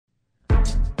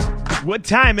What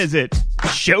time is it?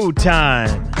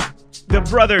 Showtime. The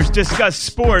brothers discuss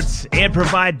sports and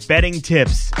provide betting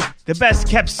tips. The best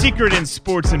kept secret in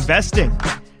sports investing.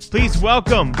 Please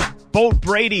welcome Bolt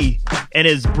Brady and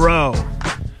his bro.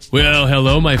 Well,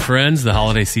 hello, my friends. The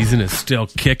holiday season is still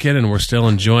kicking, and we're still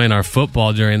enjoying our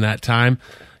football during that time.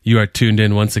 You are tuned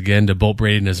in once again to Bolt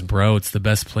Brady and his bro. It's the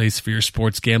best place for your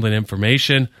sports gambling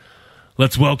information.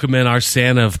 Let's welcome in our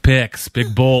Santa of picks,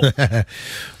 Big Bolt.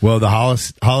 Well,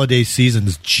 the holiday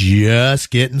season's just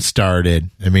getting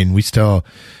started. I mean,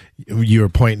 you were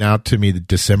pointing out to me that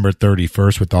December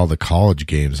 31st with all the college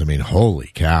games. I mean,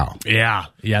 holy cow. Yeah.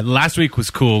 Last week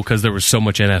was cool because there was so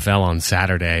much NFL on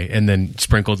Saturday, and then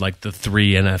sprinkled like the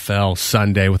 3 NFL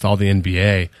Sunday with all the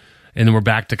NBA. And then we're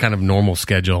back to kind of normal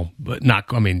schedule, but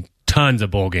tons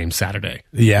of bowl games Saturday.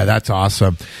 Yeah, that's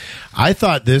awesome. I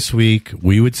thought this week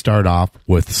we would start off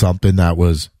with something that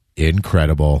was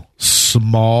incredible.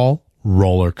 Small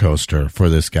roller coaster for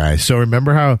this guy. So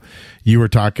remember how you were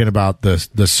talking about the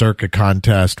Circa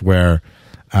contest where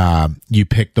you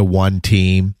pick the one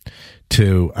team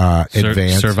to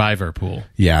advance? Survivor pool.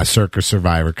 Yeah, Circa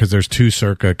Survivor, because there's 2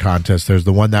 Circa contests. There's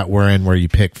the one that we're in where you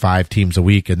pick 5 teams a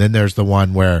week, and then there's the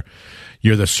one where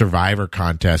you're the Survivor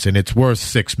contest, and it's worth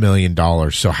 $6 million.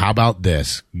 So how about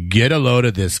this? Get a load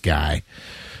of this guy.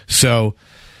 So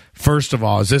first of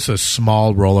all, is this a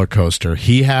small roller coaster?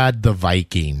 He had the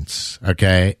Vikings,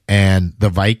 okay? And the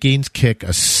Vikings kick a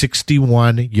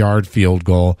 61-yard field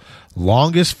goal,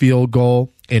 longest field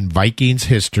goal in Vikings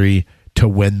history to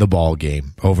win the ball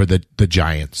game over the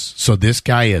Giants. So this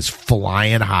guy is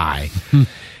flying high.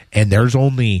 And there's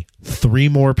only 3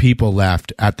 more people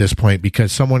left at this point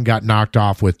because someone got knocked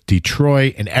off with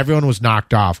Detroit and everyone was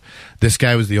knocked off. This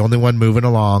guy was the only one moving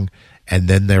along. And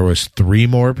then there was 3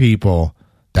 more people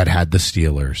that had the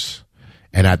Steelers.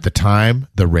 And at the time,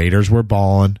 the Raiders were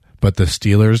balling, but the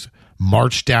Steelers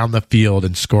marched down the field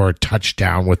and scored a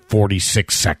touchdown with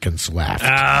 46 seconds left.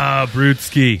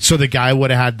 Brutski. So the guy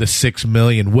would have had the $6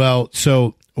 million. Well,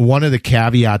 so one of the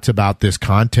caveats about this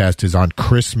contest is on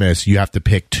Christmas, you have to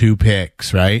pick 2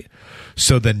 picks, right?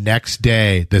 So the next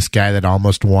day, this guy that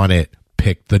almost won it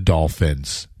picked the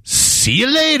Dolphins. See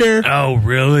you later. Oh,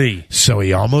 really? So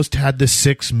he almost had the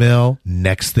 $6 million.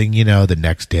 Next thing you know, the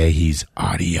next day he's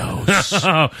adios.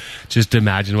 Just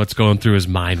imagine what's going through his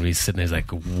mind when he's sitting there. He's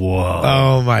like, whoa.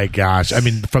 Oh, my gosh. I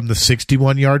mean, from the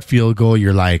 61-yard field goal,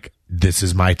 you're like, this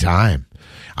is my time.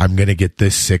 I'm going to get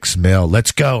this $6 million.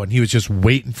 Let's go. And he was just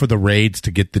waiting for the Raids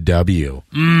to get the W.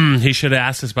 He should have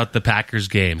asked us about the Packers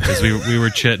game because we were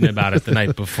chitting about it the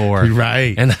night before.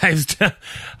 Right. And I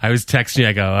was texting you.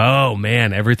 I go, oh,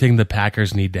 man, everything the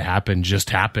Packers need to happen just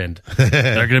happened.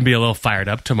 They're going to be a little fired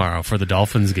up tomorrow for the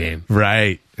Dolphins game.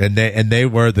 Right. And they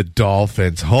were the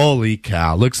Dolphins. Holy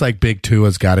cow. Looks like Big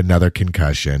Tua's got another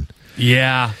concussion.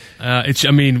 Yeah.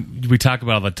 We talk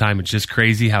about it all the time. It's just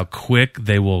crazy how quick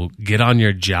they will get on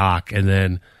your jock and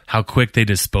then how quick they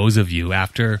dispose of you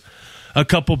after a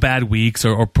couple bad weeks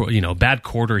or bad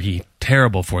quarter.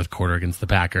 Terrible fourth quarter against the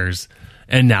Packers.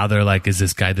 And now they're like, is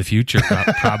this guy the future?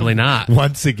 Probably not.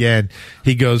 Once again,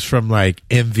 he goes from like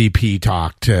MVP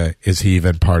talk to is he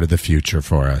even part of the future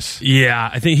for us? Yeah,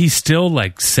 I think he's still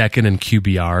like second in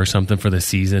QBR or something for the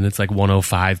season. It's like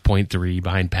 105.3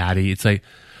 behind Patty. It's like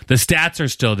the stats are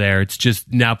still there. It's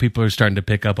just now people are starting to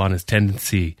pick up on his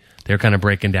tendency. They're kind of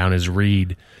breaking down his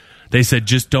read. They said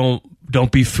just don't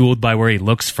be fooled by where he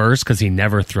looks first because he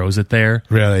never throws it there.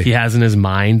 Really? He has in his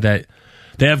mind that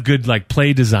they have good like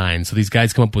play design. So these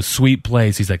guys come up with sweet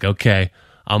plays. He's like, okay,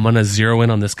 I'm going to zero in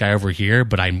on this guy over here,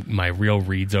 but my real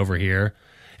read's over here.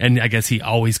 And I guess he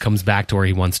always comes back to where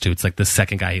he wants to. It's like the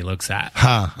second guy he looks at.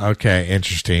 Okay,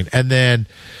 interesting. And then,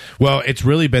 well, it's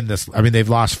really been this. I mean, they've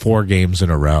lost 4 games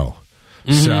in a row.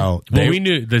 Mm-hmm. So we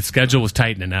knew the schedule was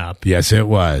tightening up. Yes, it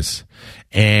was.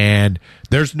 And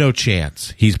there's no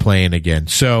chance he's playing again.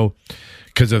 So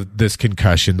because of this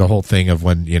concussion, the whole thing of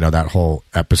when, that whole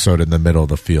episode in the middle of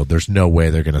the field, there's no way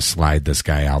they're going to slide this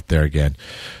guy out there again.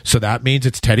 So that means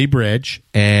it's Teddy Bridge.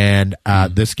 And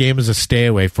this game is a stay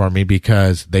away for me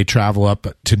because they travel up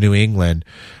to New England.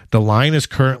 The line is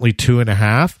currently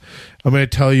 2.5. I'm going to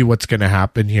tell you what's going to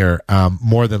happen here.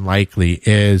 More than likely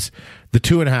is the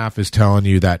 2.5 is telling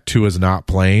you that 2 is not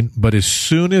playing. But as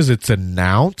soon as it's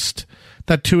announced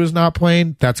that 2 is not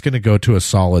playing, that's going to go to a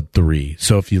solid 3.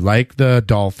 So if you like the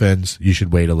Dolphins, you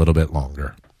should wait a little bit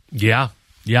longer. Yeah,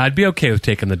 I'd be okay with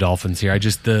taking the Dolphins here. I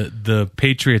just the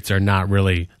Patriots are not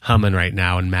really humming right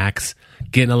now, and Max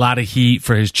getting a lot of heat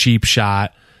for his cheap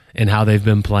shot and how they've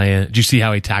been playing. Did you see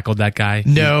how he tackled that guy?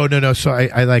 No. So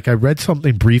I read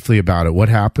something briefly about it. What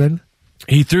happened?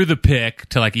 He threw the pick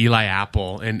to like Eli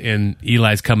Apple, and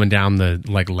Eli's coming down the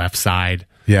like left side.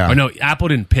 Yeah. Or no, Apple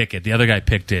didn't pick it. The other guy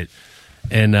picked it,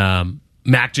 and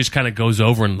Mac just kind of goes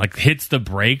over and like hits the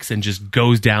brakes and just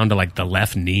goes down to like the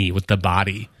left knee with the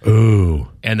body. Ooh.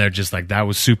 And they're just like, that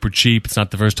was super cheap. It's not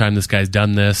the first time this guy's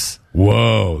done this.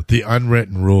 Whoa. The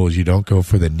unwritten rules, you don't go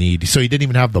for the knee. So he didn't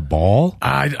even have the ball?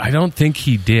 I don't think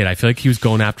he did. I feel like he was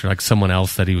going after like someone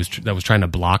else that was trying to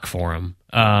block for him.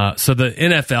 So the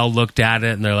NFL looked at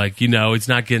it and they're like, it's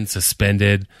not getting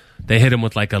suspended. They hit him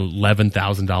with like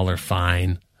 $11,000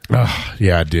 fine. Oh,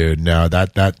 yeah, dude. No,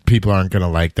 that people aren't going to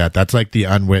like that. That's like the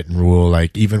unwritten rule.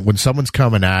 Like, even when someone's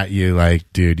coming at you, like,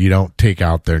 dude, you don't take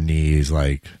out their knees.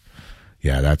 Like,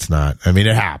 yeah, that's not, I mean,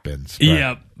 it happens. But.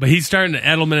 Yeah, but he's starting to,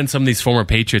 Edelman and some of these former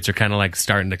Patriots are kind of like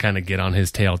starting to kind of get on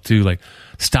his tail too. Like,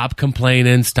 stop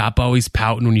complaining. Stop always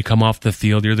pouting when you come off the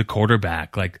field. You're the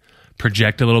quarterback. Like,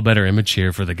 project a little better image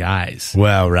here for the guys.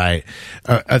 Well, right.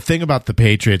 A thing about the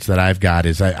Patriots that I've got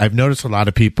is I've noticed a lot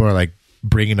of people are like,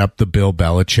 bringing up the Bill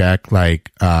Belichick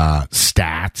like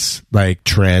stats, like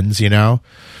trends,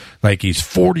 like he's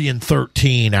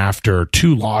 40-13 after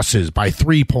 2 losses by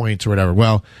 3 points or whatever.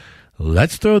 Well,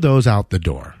 let's throw those out the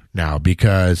door now,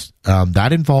 because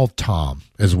that involved Tom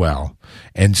as well.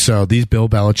 And so these Bill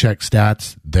Belichick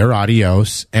stats, they're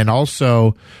adios, and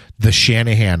also the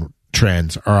Shanahan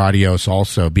trends are adios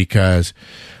also, because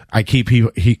I keep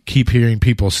hearing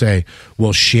people say,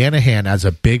 well, Shanahan as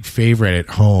a big favorite at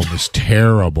home is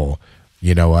terrible.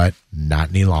 You know what? Not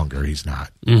any longer. He's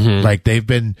not. Mm-hmm. Like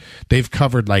they've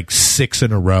covered like 6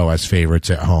 in a row as favorites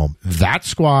at home. That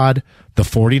squad, the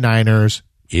 49ers,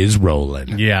 is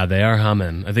rolling. Yeah, they are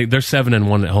humming. I think they're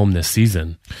 7-1 at home this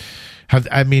season.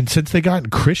 Since they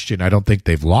got Christian, I don't think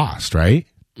they've lost, right?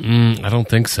 I don't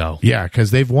think so. Yeah, because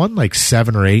they've won like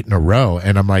 7 or 8 in a row.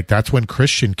 And I'm like, that's when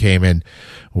Christian came in.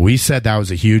 We said that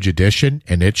was a huge addition,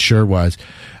 and it sure was.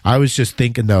 I was just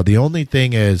thinking, though, the only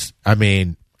thing is,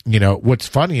 what's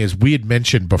funny is we had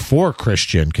mentioned before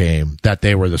Christian came that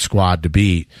they were the squad to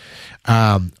beat.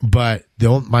 But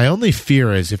my only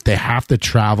fear is if they have to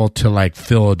travel to like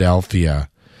Philadelphia,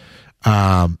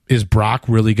 is Brock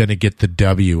really going to get the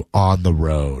W on the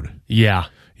road? Yeah.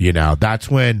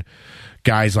 That's when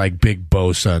guys like Big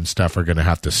Bosa and stuff are going to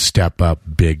have to step up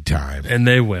big time. And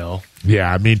they will.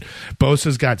 Yeah,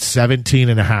 Bosa's got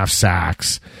 17.5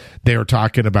 sacks. They were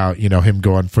talking about, him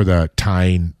going for the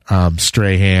tying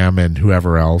Strahan and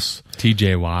whoever else.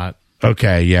 TJ Watt.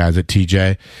 Okay, yeah, is it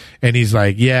TJ? And he's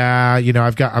like, yeah,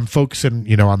 I'm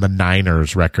focusing, on the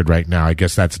Niners record right now. I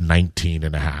guess that's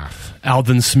 19.5.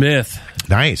 Alvin Smith.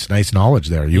 Nice knowledge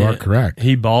there. You are correct.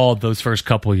 He balled those first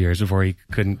couple of years before he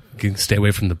couldn't stay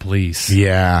away from the police.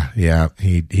 Yeah.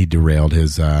 He derailed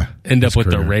his end up with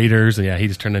career. The Raiders, and he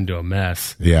just turned into a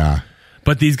mess. Yeah.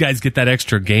 But these guys get that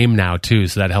extra game now too,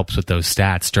 so that helps with those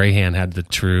stats. Strahan had the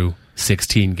true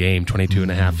 16 game,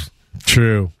 22.5.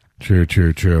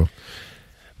 True.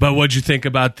 But what'd you think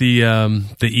about the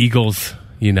Eagles,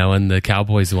 and the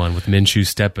Cowboys one with Minshew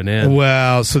stepping in?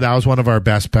 Well, so that was one of our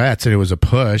best bets, and it was a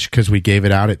push because we gave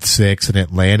it out at 6 and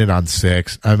it landed on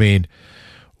 6.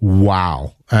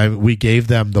 Wow. We gave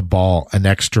them the ball an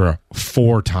extra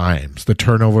 4 times. The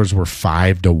turnovers were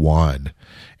 5-1,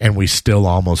 and we still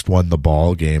almost won the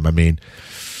ball game.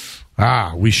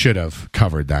 We should have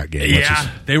covered that game. Yeah,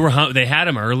 they had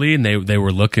them early, and they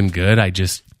were looking good.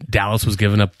 Dallas was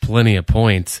giving up plenty of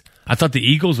points. I thought the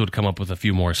Eagles would come up with a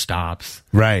few more stops.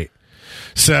 Right.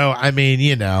 So,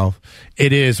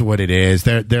 it is what it is.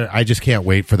 I just can't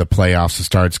wait for the playoffs to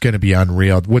start. It's going to be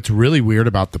unreal. What's really weird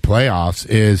about the playoffs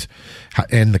is,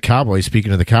 and the Cowboys,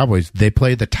 speaking of the Cowboys, they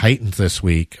play the Titans this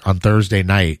week on Thursday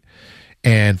night.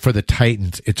 And for the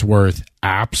Titans, it's worth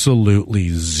absolutely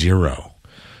 0.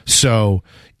 So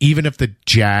even if the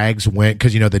Jags win,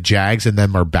 because the Jags and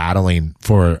them are battling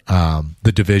for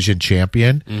the division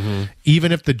champion, mm-hmm.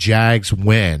 Even if the Jags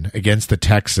win against the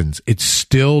Texans, it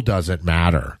still doesn't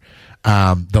matter.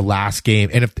 The last game,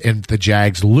 and if the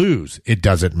Jags lose, it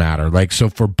doesn't matter. So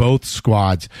for both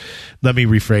squads, let me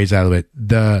rephrase that a little bit.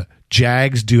 The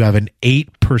Jags do have an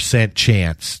 8%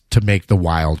 chance to make the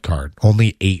wild card,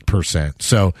 only 8%.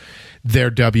 So their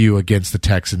W against the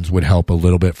Texans would help a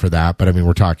little bit for that, but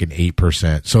we're talking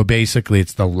 8%. So basically,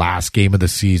 it's the last game of the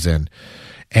season,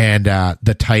 and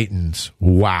the Titans,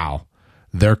 wow,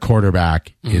 their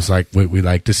quarterback is like what we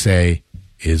like to say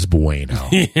is bueno.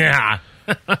 Yeah.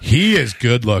 He is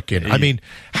good looking.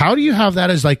 How do you have that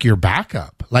as like your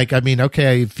backup?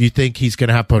 Okay, if you think he's going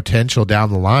to have potential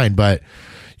down the line, but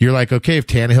you're like, okay, if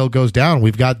Tannehill goes down,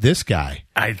 we've got this guy.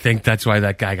 I think that's why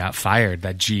that guy got fired,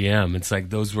 that GM. It's like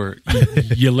those were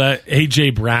you let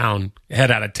AJ Brown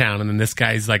head out of town, and then this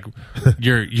guy's like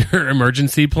your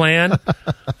emergency plan.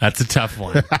 That's a tough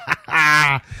one.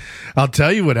 I'll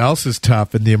tell you what else is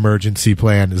tough in the emergency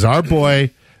plan is our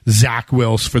boy Zach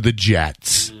Wills for the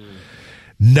Jets.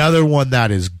 Another one that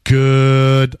is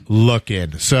good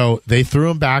looking. So they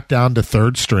threw him back down to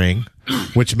third string,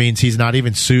 which means he's not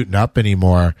even suiting up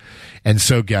anymore. And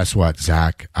so guess what,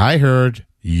 Zach? I heard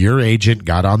your agent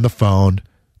got on the phone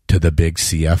to the big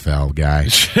CFL guy.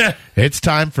 It's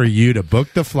time for you to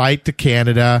book the flight to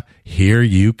Canada. Here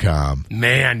you come.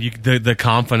 Man, the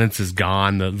confidence is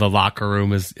gone. The locker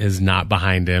room is not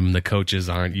behind him. The coaches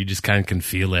aren't. You just kind of can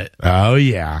feel it. Oh,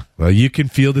 yeah. Well, you can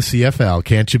feel the CFL,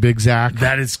 can't you, Big Zach?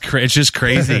 That is it's just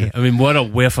crazy. I mean, what a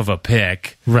whiff of a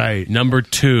pick. Right. Number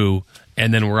 2,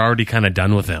 and then we're already kind of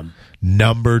done with him.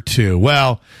 Number 2.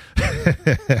 Well,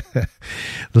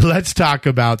 let's talk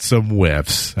about some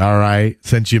whiffs, all right,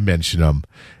 since you mentioned them.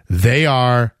 They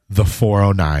are the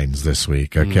 409s this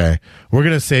week, okay? We're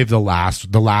going to save the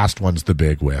last one's the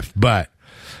big whiff. But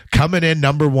coming in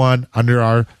number 1 under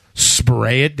our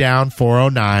spray it down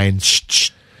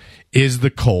 409s is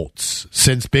the Colts.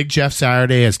 Since Big Jeff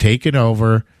Saturday has taken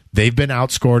over, they've been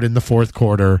outscored in the fourth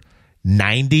quarter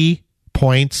 90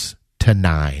 points to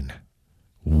 9.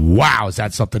 Wow, is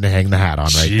that something to hang the hat on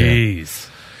right Jeez.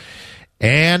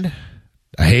 there? And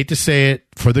I hate to say it,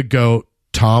 for the GOAT,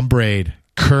 Tom Brady,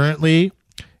 currently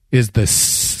is the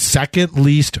second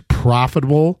least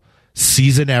profitable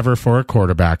season ever for a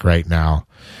quarterback right now.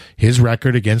 His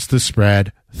record against the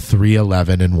spread,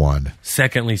 3-11-1.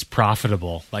 Second least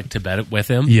profitable, like to bet it with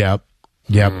him? Yep,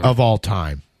 of all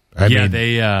time. I mean,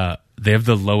 they have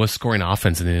the lowest scoring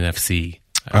offense in the NFC.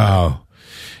 Oh,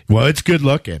 well, it's good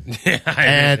looking.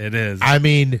 And it is. I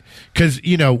mean, because,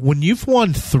 when you've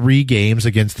won 3 games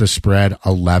against the spread,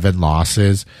 11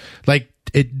 losses, like,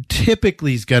 it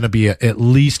typically is going to be at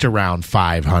least around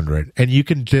 500. And you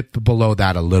can dip below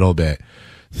that a little bit.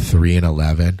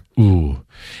 3-11. Ooh.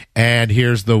 And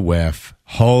here's the whiff.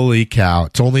 Holy cow.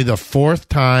 It's only the 4th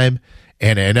time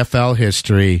in NFL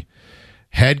history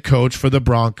head coach for the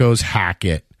Broncos,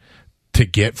 Hackett, to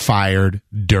get fired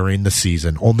during the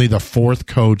season. Only the 4th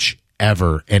coach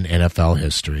ever in NFL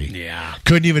history. Yeah.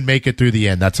 Couldn't even make it through the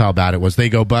end. That's how bad it was. They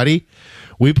go, buddy,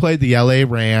 we played the LA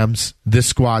Rams. This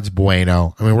squad's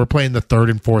bueno. I mean, we're playing the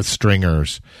 3rd and 4th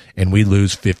stringers, and we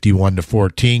lose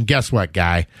 51-14. Guess what,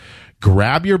 guy?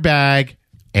 Grab your bag,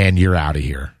 and you're out of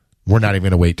here. We're not even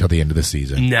going to wait till the end of the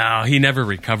season. No, he never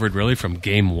recovered really from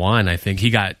game 1. I think he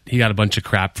got a bunch of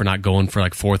crap for not going for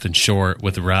like 4th and short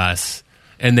with Russ.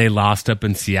 And they lost up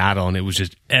in Seattle, and it was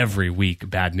just every week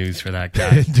bad news for that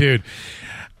guy. Dude,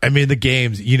 I mean, the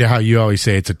games, you know how you always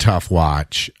say it's a tough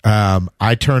watch.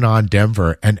 I turn on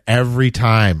Denver, and every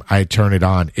time I turn it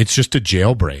on, it's just a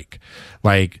jailbreak.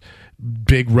 Like,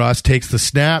 Big Russ takes the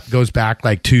snap, goes back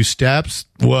like 2 steps,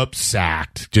 whoops,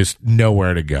 sacked. Just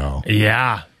nowhere to go.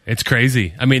 Yeah, it's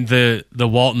crazy. I mean, the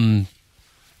Walton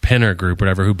Penner Group,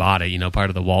 whatever, who bought it,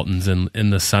 part of the Waltons and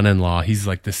the son-in-law, he's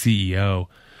like the CEO.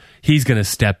 He's going to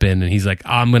step in, and he's like,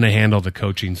 I'm going to handle the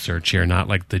coaching search here, not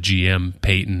like the GM,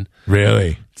 Peyton.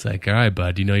 Really? It's like, all right,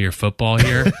 bud, you know your football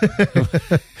here?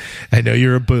 I know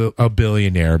you're a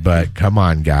billionaire, but come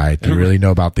on, guy. Do you really know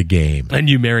about the game? And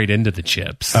you married into the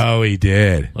Chips. Oh, he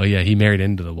did? Oh, yeah, he married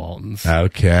into the Waltons.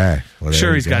 Okay. Well,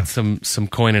 sure, he's got some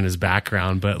coin in his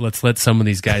background, but let's let some of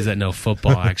these guys that know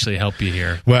football actually help you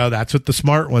here. Well, that's what the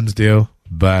smart ones do.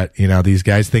 But, these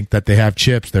guys think that they have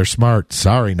chips. They're smart.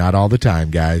 Sorry, not all the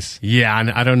time, guys. Yeah, and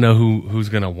I don't know who's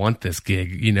going to want this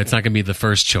gig. It's not going to be the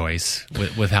first choice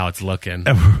with how it's looking.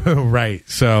 Right.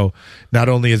 So not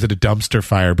only is it a dumpster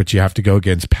fire, but you have to go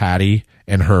against Patty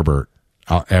and Herbert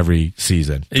every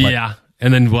season. Yeah.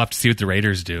 And then we'll have to see what the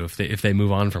Raiders do. If they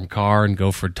move on from Carr and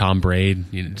go for Tom Brady,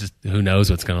 just who knows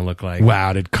what's going to look like.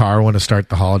 Wow, did Carr want to start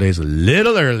the holidays a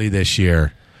little early this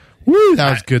year? Woo, that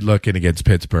was good looking against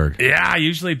Pittsburgh. Yeah, I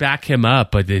usually back him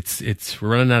up, but we're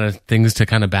running out of things to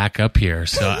kind of back up here.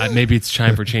 So maybe it's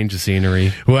time for change of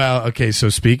scenery. Well, okay, so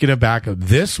speaking of backup,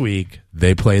 this week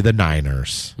they play the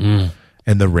Niners, and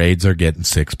the Raids are getting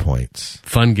 6 points.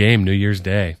 Fun game, New Year's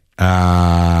Day.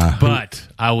 But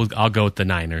I'll go with the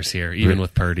Niners here, even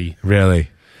with Purdy. Really?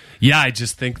 Yeah, I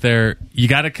just think you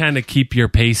got to kind of keep your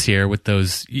pace here with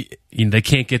those. They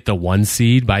can't get the 1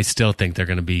 seed, but I still think they're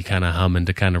going to be kind of humming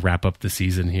to kind of wrap up the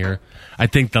season here. I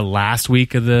think the last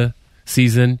week of the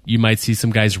season, you might see some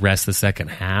guys rest the second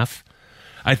half.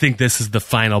 I think this is the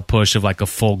final push of like a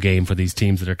full game for these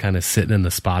teams that are kind of sitting in the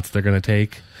spots they're going to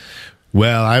take.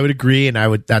 Well, I would agree, and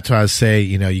that's why I would say,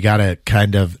 you got to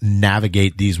kind of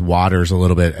navigate these waters a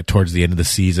little bit towards the end of the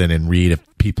season and read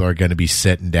if people are going to be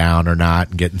sitting down or not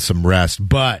and getting some rest.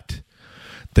 But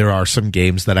there are some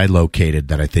games that I located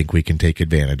that I think we can take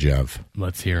advantage of.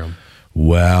 Let's hear them.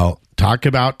 Well, talk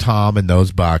about Tom and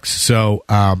those Bucks. So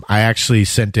I actually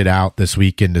sent it out this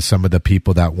weekend to some of the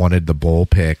people that wanted the bowl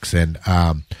picks, and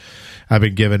I've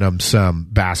been giving them some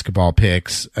basketball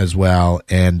picks as well,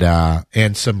 and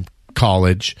some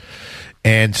college.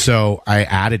 And so I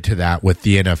added to that with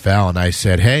the NFL, and I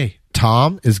said, hey,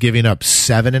 Tom is giving up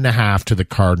 7.5 to the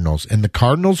Cardinals, and the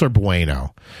Cardinals are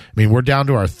bueno. I mean, we're down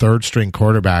to our third string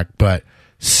quarterback, but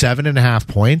 7.5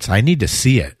 points, I need to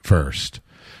see it first.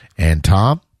 And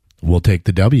Tom, we'll take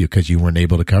the W because you weren't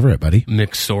able to cover it, buddy.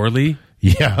 McSorley?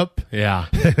 Yep. Yeah.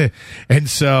 And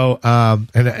so,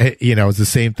 it was the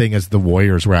same thing as the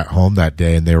Warriors were at home that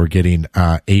day, and they were getting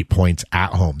 8 points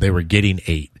at home. They were getting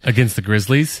 8. Against the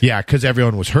Grizzlies? Yeah, because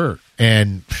everyone was hurt.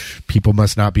 And people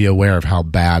must not be aware of how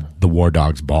bad the War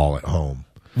Dogs ball at home.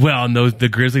 Well, and the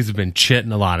Grizzlies have been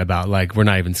chitting a lot about, like, we're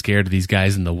not even scared of these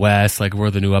guys in the West. Like,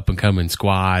 we're the new up-and-coming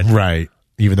squad. Right.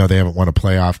 Even though they haven't won a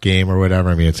playoff game or whatever.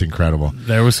 I mean, it's incredible.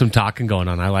 There was some talking going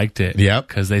on. I liked it. Yep.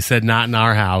 Because they said not in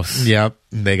our house. Yep.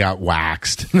 They got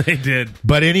waxed. They did.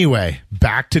 But anyway,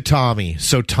 back to Tommy.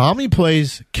 So Tommy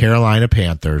plays Carolina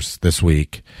Panthers this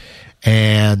week,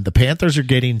 and the Panthers are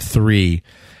getting 3.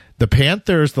 The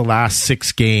Panthers, the last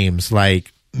 6 games,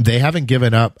 they haven't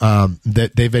given up.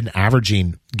 They've been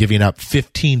averaging giving up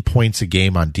 15 points a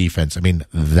game on defense. I mean,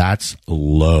 that's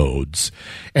loads.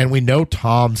 And we know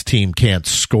Tom's team can't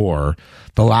score.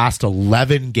 The last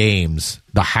 11 games,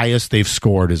 the highest they've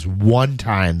scored is one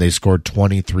time they scored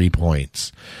 23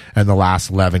 points in the last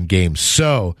 11 games.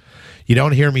 So you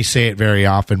don't hear me say it very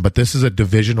often, but this is a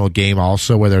divisional game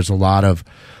also where there's a lot of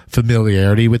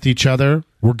familiarity with each other.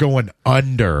 We're going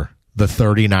under the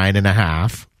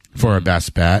 39.5 for a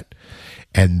best bet.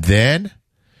 And then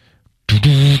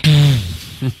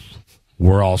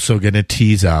we're also going to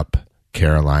tease up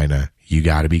Carolina. You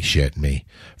got to be shitting me.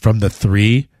 From the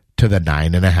 3 to the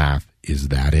 9.5. Is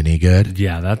that any good?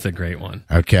 Yeah, that's a great one.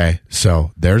 Okay.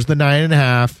 So there's the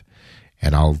 9.5,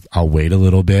 and I'll wait a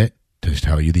little bit to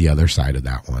tell you the other side of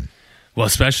that one. Well,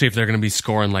 especially if they're going to be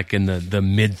scoring like in the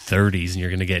mid-30s and you're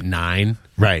going to get 9.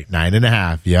 Right.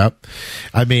 9.5. Yep.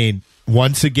 I mean,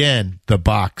 once again, the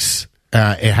Bucks,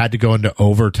 it had to go into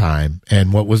overtime.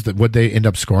 And what they end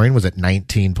up scoring? Was it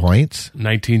 19 points?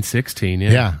 19-16,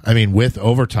 yeah. Yeah. I mean, with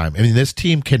overtime. I mean, this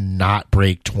team cannot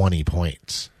break 20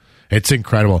 points. It's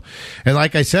incredible. And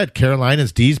like I said,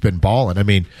 Carolina's D's been balling. I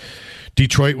mean,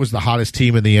 Detroit was the hottest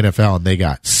team in the NFL, and they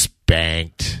got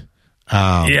spanked.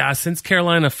 Yeah, since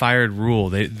Carolina fired Rule,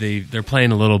 they're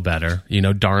playing a little better.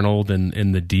 Darnold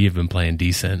and the D have been playing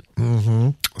decent. Mm-hmm.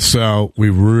 So we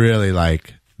really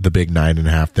like the big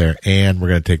 9.5 there, and we're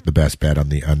going to take the best bet on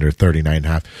the under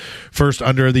 39.5. First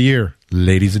under of the year,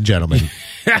 ladies and gentlemen.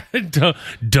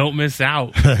 Don't miss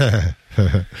out.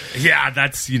 Yeah,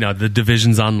 that's the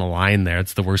division's on the line there.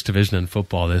 It's the worst division in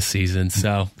football this season.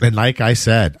 So, and like I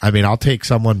said, I mean, I'll take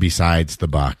someone besides the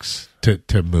Bucks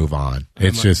to move on.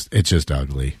 It's just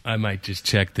ugly. I might just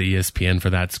check the ESPN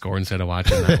for that score instead of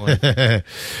watching that one.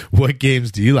 What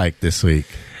games do you like this week?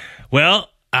 Well,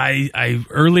 I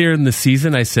earlier in the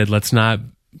season I said let's not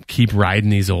keep riding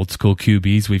these old school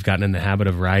QBs we've gotten in the habit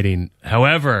of riding.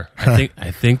 However,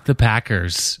 I think the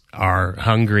Packers are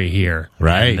hungry here.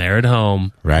 Right. And they're at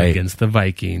home right. against the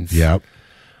Vikings. Yep.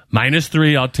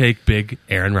 -3, I'll take big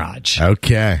Aaron Rodgers.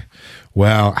 Okay.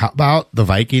 Well, how about the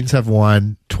Vikings have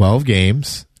won 12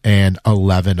 games and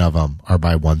 11 of them are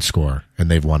by one score, and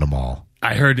they've won them all.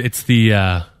 I heard it's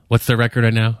the what's their record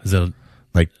right now? Is it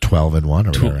like 12-1 or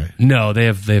whatever? Right? No, they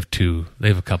have 2. They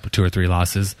have a couple 2 or 3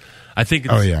 losses. I think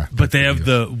it's, oh, yeah. But they have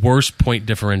the worst point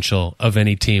differential of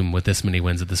any team with this many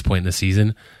wins at this point in the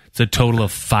season. It's a total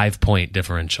of 5-point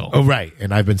differential. Oh, right.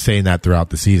 And I've been saying that throughout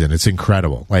the season. It's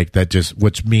incredible. Like that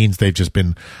which means they've just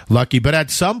been lucky. But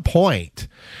at some point,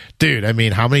 dude, I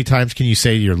mean, how many times can you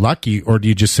say you're lucky, or do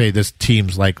you just say this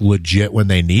team's like legit when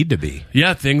they need to be?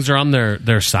 Yeah, things are on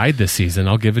their side this season.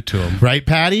 I'll give it to them. Right,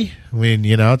 Patty? I mean,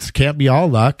 it can't be all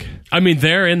luck. I mean,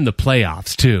 they're in the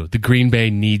playoffs too. The Green Bay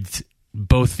needs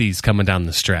both these coming down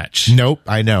the stretch. Nope,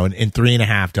 I know. And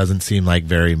 3.5 doesn't seem like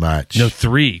very much. No,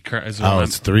 3.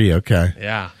 It's 3. Okay.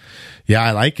 Yeah. Yeah,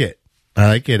 I like it.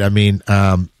 I mean,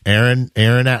 Aaron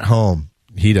at home,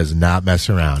 he does not mess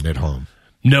around at home.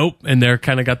 Nope, and they're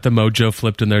kind of got the mojo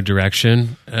flipped in their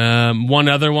direction. One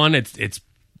other one, it's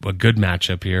a good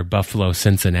matchup here, Buffalo,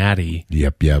 Cincinnati.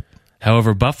 Yep.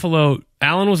 However, Buffalo,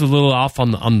 Allen was a little off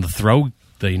on the throw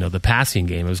the passing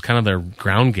game. It was kind of their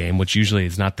ground game, which usually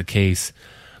is not the case.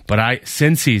 But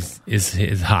Cincy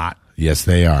is hot. Yes,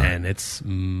 they are. And it's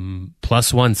 +1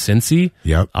 Cincy.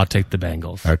 Yep. I'll take the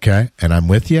Bengals. Okay, and I'm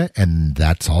with you, and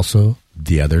that's also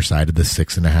the other side of the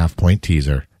 6.5 point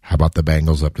teaser. How about the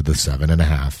Bengals up to the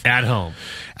 7.5? At home.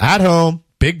 At home,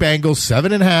 big Bengals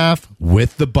 7.5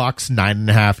 with the Bucks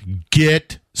 9.5.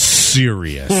 Get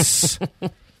serious.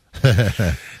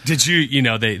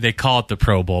 Did they call it the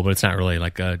Pro Bowl, but it's not really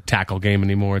like a tackle game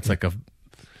anymore. It's like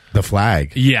the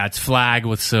flag. Yeah, it's flag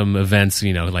with some events,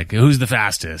 like who's the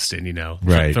fastest and,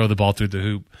 right. throw the ball through the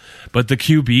hoop. But the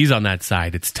QBs on that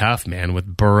side, it's tough, man, with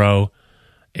Burrow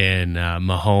and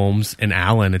Mahomes and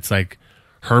Allen. It's like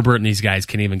Herbert and these guys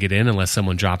can't even get in unless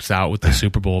someone drops out with the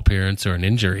Super Bowl appearance or an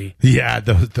injury. Yeah,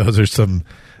 those are some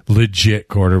legit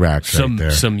quarterbacks right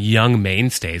there. Some young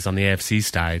mainstays on the AFC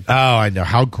side. Oh, I know.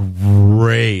 How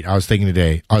great, I was thinking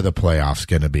today, are the playoffs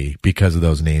going to be because of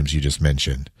those names you just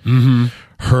mentioned? Mm-hmm.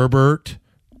 Herbert,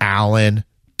 Allen,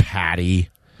 Patty.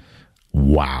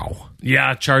 Wow.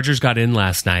 Yeah, Chargers got in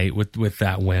last night with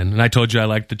that win. And I told you I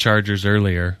liked the Chargers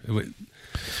earlier.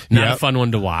 Not a fun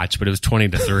one to watch, but it was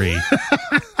 20-3.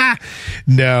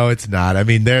 No, it's not. I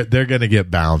mean, they're going to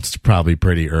get bounced probably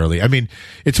pretty early. I mean,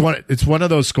 it's one of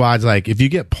those squads, like, if you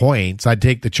get points, I'd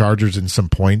take the Chargers in some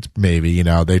points maybe.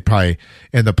 They'd probably,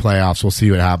 in the playoffs, we'll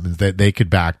see what happens. They could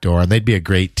backdoor, and they'd be a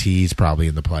great tease probably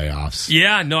in the playoffs.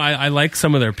 Yeah, no, I like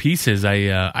some of their pieces.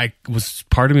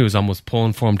 Part of me was almost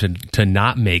pulling for them to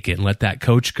not make it and let that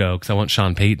coach go, because I want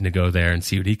Sean Payton to go there and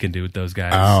see what he can do with those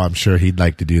guys. Oh, I'm sure he'd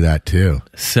like to do that too.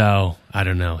 So, I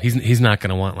don't know. He's not going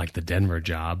to want like the Denver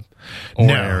job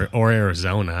or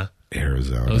Arizona.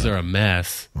 Those are a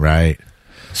mess. Right.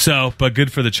 So, but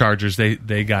good for the Chargers.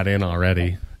 They got in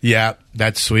already. Yeah,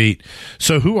 that's sweet.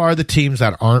 So who are the teams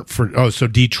that aren't so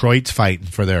Detroit's fighting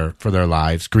for their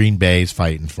lives. Green Bay's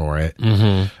fighting for it.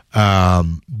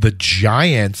 Mm-hmm. The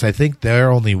Giants, I think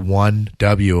they're only one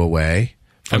W away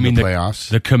from the playoffs.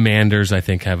 The Commanders, I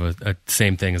think, have a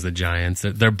same thing as the Giants.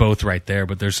 They're both right there,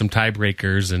 but there's some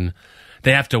tiebreakers, and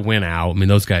they have to win out. I mean,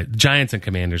 those guys, Giants and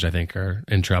Commanders, I think, are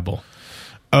in trouble.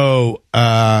 Oh,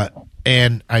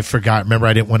 and I forgot. Remember,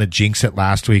 I didn't want to jinx it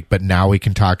last week, but now we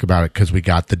can talk about it because we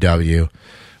got the W.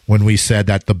 When we said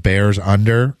that the Bears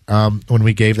under, when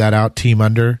we gave that out, team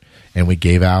under, and we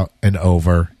gave out an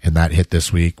over, and that hit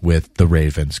this week with the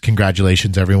Ravens.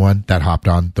 Congratulations, everyone that hopped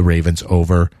on the Ravens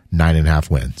over 9.5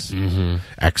 wins. Mm-hmm.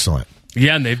 Excellent.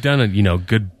 Yeah, and they've done a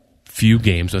good few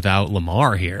games without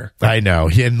Lamar here. I know,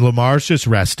 and Lamar's just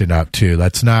resting up too.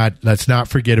 Let's not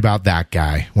forget about that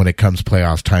guy when it comes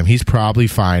playoffs time. He's probably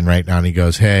fine right now, and he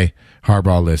goes, "Hey,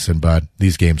 Harbaugh, listen, bud,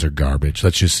 these games are garbage.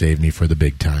 Let's just save me for the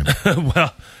big time."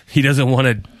 Well, he doesn't want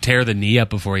to tear the knee up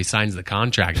before he signs the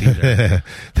contract either.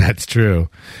 That's true.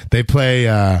 They play.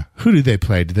 Who do they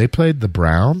play? Did they play the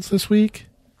Browns this week?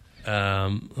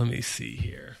 Let me see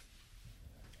here.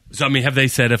 So, I mean, have they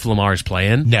said if Lamar's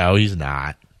playing? No, he's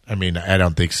not. I mean, I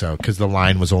don't think so, because the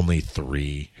line was only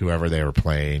 3, whoever they were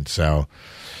playing. So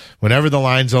whenever the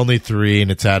line's only 3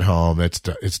 and it's at home, it's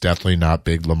definitely not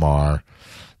big Lamar.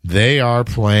 They are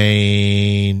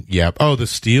playing, the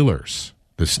Steelers.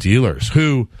 The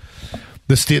Steelers,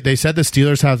 they said the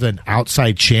Steelers have an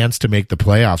outside chance to make the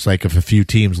playoffs, like if a few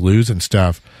teams lose and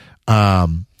stuff.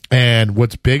 And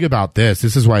what's big about this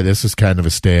is why this is kind of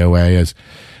a stay away, is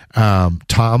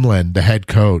Tomlin, the head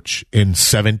coach, in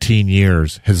 17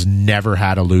 years has never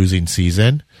had a losing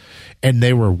season, and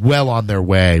they were well on their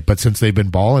way. But since they've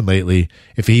been balling lately,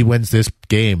 if he wins this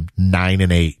game,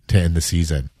 9-8 to end the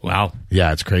season. Wow.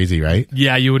 Yeah, it's crazy, right?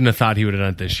 Yeah, you wouldn't have thought he would have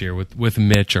done it this year with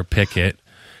Mitch or Pickett.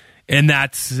 And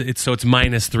it's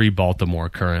 -3 Baltimore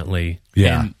currently.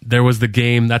 Yeah. And there was the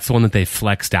game, that's the one that they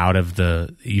flexed out of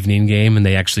the evening game, and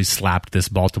they actually slapped this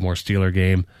Baltimore Steeler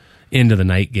game into the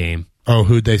night game. Oh,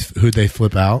 who'd they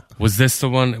flip out? Was this the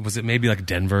one? Was it maybe like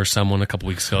Denver or someone a couple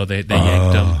weeks ago? They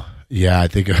yanked them. Yeah, I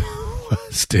think it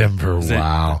was Denver.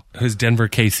 Wow. Who's Denver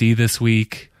KC this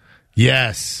week?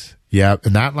 Yes. Yep.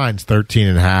 And that line's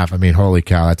 13.5. I mean, holy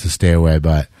cow, that's a stay away.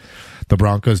 But the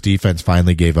Broncos defense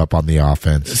finally gave up on the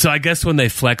offense. So I guess when they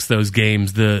flex those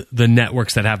games, the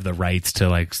networks that have the rights to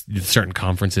like certain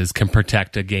conferences can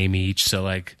protect a game each. So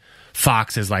like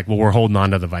Fox is like, well, we're holding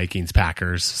on to the Vikings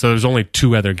Packers. So there's only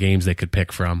 2 other games they could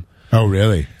pick from. Oh,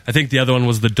 really? I think the other one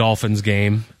was the Dolphins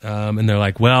game. And they're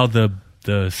like, well, the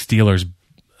Steelers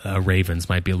Ravens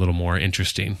might be a little more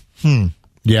interesting.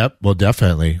 Yep. Well,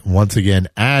 definitely. Once again,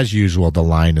 as usual, the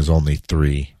line is only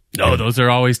 3. No, those are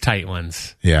always tight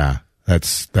ones. Yeah.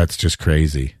 That's just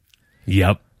crazy.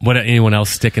 Yep. What, anyone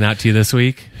else sticking out to you this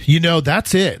week?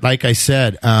 That's it. Like I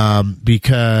said,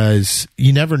 because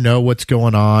you never know what's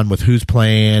going on with who's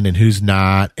playing and who's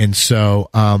not. And so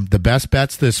the best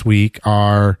bets this week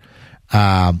are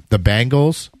the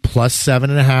Bengals plus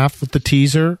 7.5 with the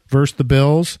teaser versus the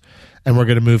Bills. And we're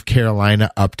going to move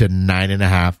Carolina up to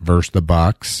 9.5 versus the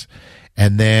Bucks.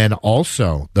 And then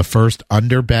also the first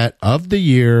under bet of the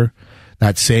year,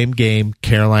 that same game,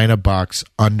 Carolina Bucks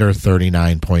under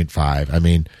 39.5. I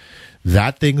mean,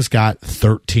 that thing's got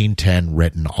 13-10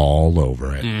 written all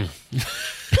over it.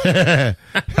 I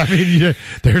mean,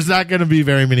 there's not going to be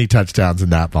very many touchdowns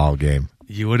in that ball game.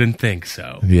 You wouldn't think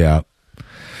so. Yeah.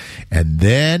 And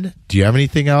then, do you have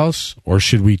anything else? Or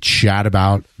should we chat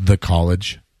about the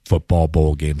college football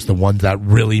bowl games, the ones that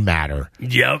really matter?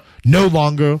 Yep. No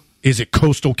longer is it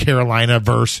Coastal Carolina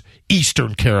versus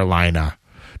Eastern Carolina.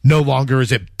 No longer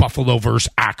is it Buffalo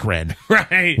versus Akron.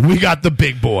 Right. We got the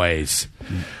big boys.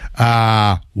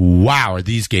 Wow, are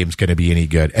these games going to be any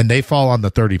good? And they fall on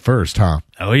the 31st, huh?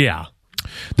 Oh, yeah.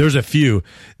 There's a few.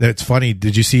 That's funny.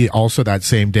 Did you see also that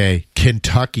same day,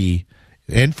 Kentucky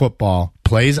in football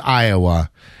plays Iowa,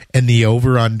 and the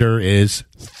over-under is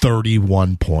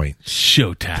 31 points.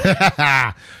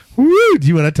 Showtime. Woo! Do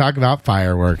you want to talk about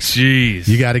fireworks? Jeez.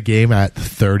 You got a game at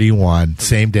 31,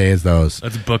 same day as those.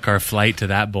 Let's book our flight to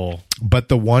that bowl. But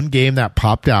the one game that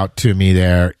popped out to me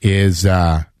there is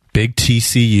big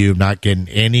TCU not getting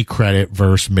any credit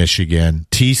versus Michigan.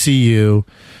 TCU,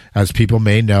 as people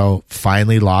may know,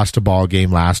 finally lost a ball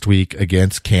game last week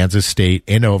against Kansas State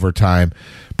in overtime.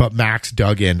 But Max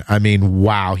Duggan, I mean,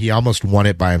 wow, he almost won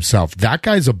it by himself. That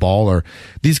guy's a baller.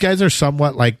 These guys are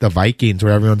somewhat like the Vikings,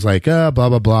 where everyone's like, blah,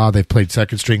 blah, blah. They've played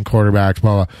second-string quarterbacks,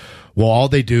 blah, blah. Well, all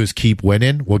they do is keep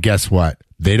winning. Well, guess what?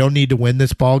 They don't need to win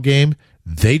this ball game.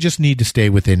 They just need to stay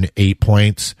within 8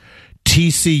 points.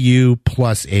 TCU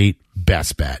plus 8,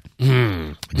 best bet.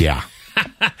 Yeah.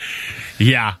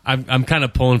 Yeah, I'm kind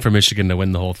of pulling for Michigan to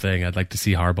win the whole thing. I'd like to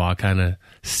see Harbaugh kind of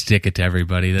stick it to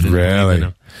everybody. That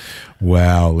Really?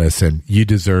 Well, listen, you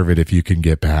deserve it if you can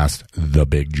get past the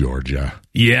big Georgia.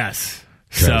 Yes.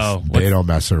 So They don't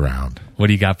mess around. What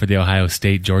do you got for the Ohio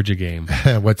State-Georgia game?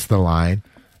 What's the line?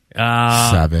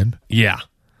 7. Yeah.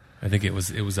 I think it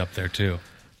was up there too.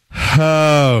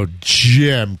 Oh,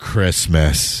 Jim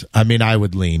Christmas. I mean, I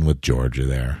would lean with Georgia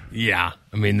there. Yeah.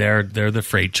 I mean, they're the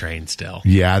freight train still.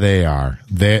 Yeah, they are.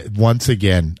 Once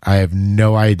again, I have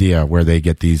no idea where they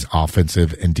get these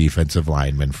offensive and defensive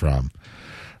linemen from.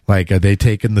 Like, are they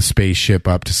taking the spaceship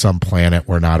up to some planet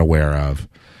we're not aware of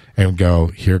and go,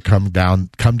 here, come down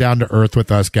to earth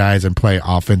with us, guys, and play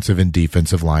offensive and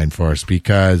defensive line for us?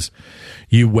 Because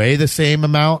you weigh the same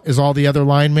amount as all the other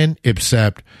linemen,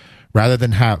 except rather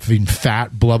than having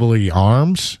fat, blubbly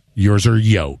arms, yours are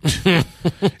yoked.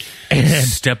 And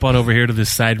step on over here to this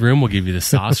side room. We'll give you the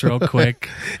sauce real quick.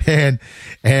 And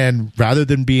rather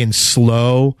than being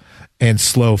slow and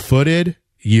slow-footed,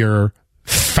 you're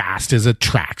fast as a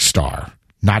track star.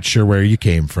 Not sure where you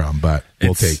came from, but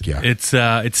we'll take you. It's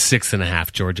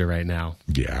 6.5 Georgia right now.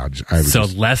 Yeah, I would so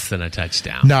less than a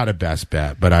touchdown. Not a best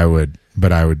bet, but I would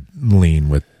lean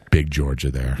with big Georgia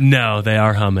there. No, they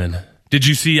are humming. Did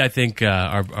you see, I think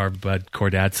our bud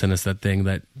Cordat sent us that thing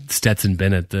that Stetson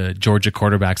Bennett, the Georgia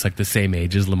quarterback's like the same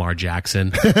age as Lamar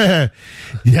Jackson. Yeah,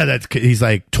 he's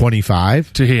like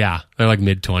 25. Yeah, they're like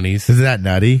mid-20s. Isn't that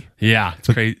nutty? Yeah,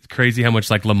 it's crazy how much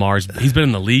like he's been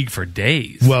in the league for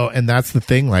days. Well, and that's the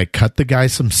thing, like cut the guy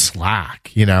some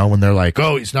slack, when they're like,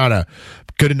 oh, he's not a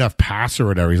good enough passer or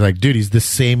whatever. He's like, dude, he's the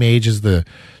same age as the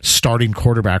starting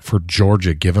quarterback for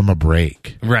Georgia. Give him a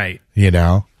break. Right.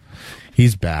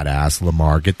 He's badass,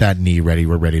 Lamar. Get that knee ready.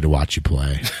 We're ready to watch you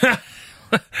play.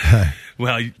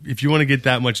 Well, if you want to get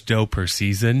that much dough per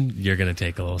season, you're going to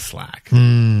take a little slack.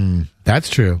 That's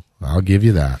true. I'll give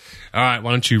you that. All right.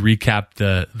 Why don't you recap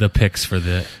the picks for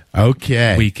the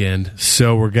weekend?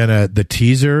 So the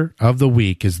teaser of the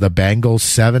week is the Bengals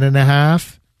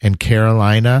 7.5 and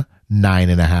Carolina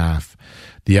 9.5.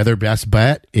 The other best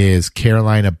bet is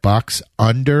Carolina Bucks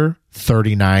under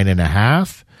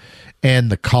 39.5.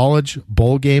 And the college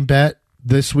bowl game bet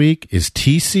this week is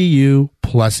TCU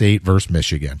plus 8 versus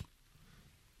Michigan.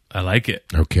 I like it.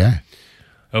 Okay.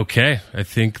 I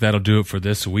think that'll do it for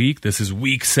this week. This is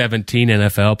week 17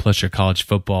 NFL plus your college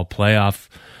football playoff.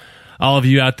 All of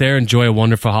you out there, enjoy a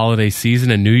wonderful holiday season,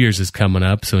 and New Year's is coming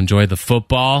up. So enjoy the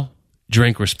football.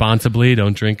 Drink responsibly.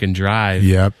 Don't drink and drive.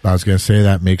 Yep. I was going to say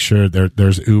that. Make sure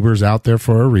there's Ubers out there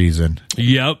for a reason.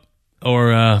 Yep. Or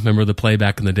remember the play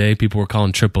back in the day? People were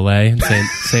calling AAA and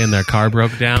saying their car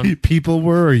broke down. People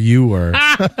were, or you were?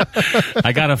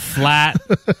 I got a flat.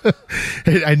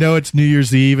 I know it's New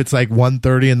Year's Eve. It's like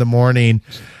 1:30 in the morning.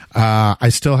 I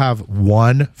still have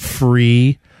one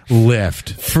free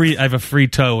lift. I have a free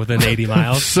tow within 80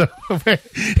 miles. So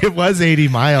it was 80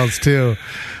 miles too.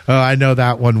 Oh, I know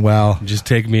that one well. Just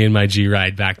take me and my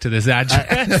G-Ride back to this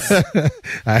address.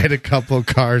 I had a couple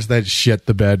cars that shit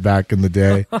the bed back in the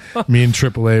day. Me and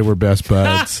AAA were best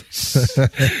buds. All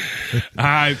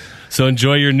right. So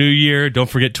enjoy your new year. Don't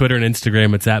forget Twitter and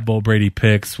Instagram. It's at Bull Brady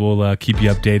Picks. We'll keep you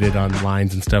updated on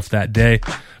lines and stuff that day.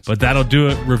 But that'll do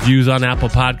it. Reviews on Apple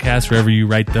Podcasts, wherever you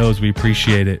write those. We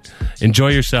appreciate it. Enjoy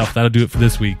yourself. That'll do it for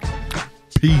this week.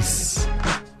 Peace.